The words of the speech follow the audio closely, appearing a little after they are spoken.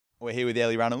We're here with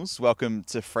Airlie Runnalls. Welcome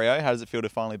to Freo. How does it feel to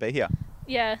finally be here?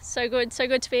 Yeah, so good. So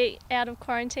good to be out of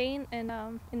quarantine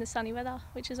and in the sunny weather,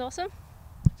 which is awesome.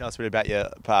 Tell us a bit about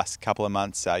your past couple of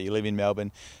months. You live in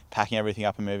Melbourne, packing everything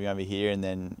up and moving over here, and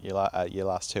then your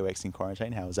last 2 weeks in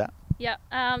quarantine. How was that? Yeah,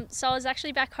 so I was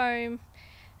actually back home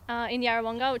in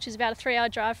Yarrawonga, which is about a 3-hour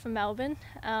drive from Melbourne.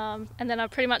 And then I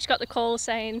pretty much got the call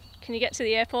saying, can you get to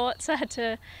the airport? So I had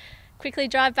to quickly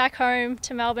drive back home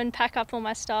to Melbourne, pack up all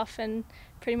my stuff and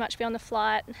pretty much be on the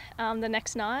flight the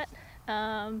next night.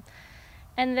 And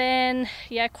then,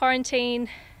 yeah, quarantine.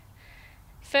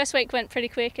 First week went pretty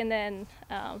quick and then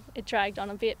it dragged on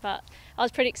a bit, but I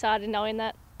was pretty excited knowing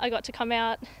that I got to come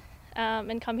out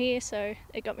and come here, so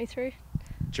it got me through.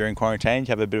 During quarantine, did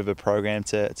you have a bit of a program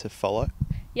to follow?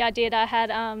 Yeah, I did.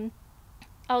 I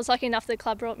was lucky enough the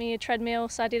club brought me a treadmill,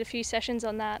 so I did a few sessions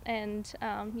on that and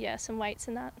yeah, some weights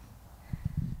and that.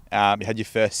 You had your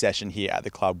first session here at the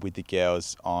club with the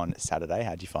girls on Saturday.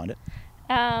 How did you find it?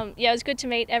 Yeah, it was good to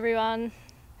meet everyone.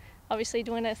 Obviously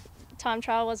doing a time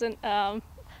trial wasn't the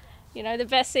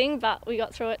best thing, but we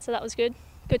got through it, so that was good.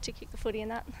 Good to kick the footy in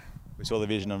that. We saw the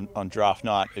vision on draft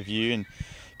night of you and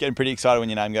getting pretty excited when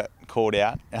your name got called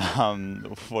out.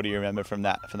 What do you remember from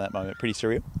that moment? Pretty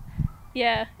surreal?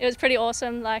 Yeah, it was pretty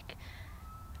awesome. Like,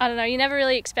 I don't know, you never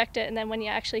really expect it, and then when you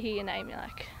actually hear your name, you're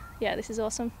like, yeah, this is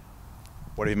awesome.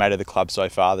 What have you made of the club so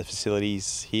far, the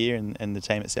facilities here and the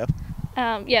team itself?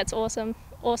 Yeah, it's awesome.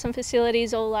 Awesome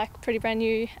facilities, all like pretty brand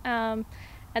new. And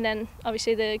then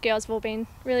obviously the girls have all been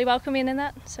really welcoming in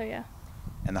that, so yeah.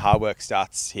 And the hard work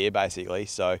starts here basically,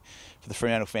 so for the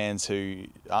Fremantle fans who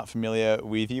aren't familiar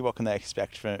with you, what can they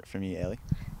expect from you, Airlie?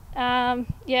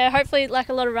 Yeah, hopefully like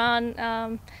a lot of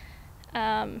run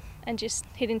and just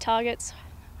hitting targets,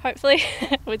 hopefully,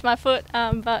 with my foot.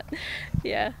 But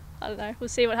yeah, I don't know, we'll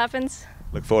see what happens.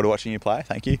 Look forward to watching you play.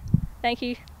 Thank you. Thank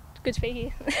you. Good to be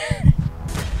here.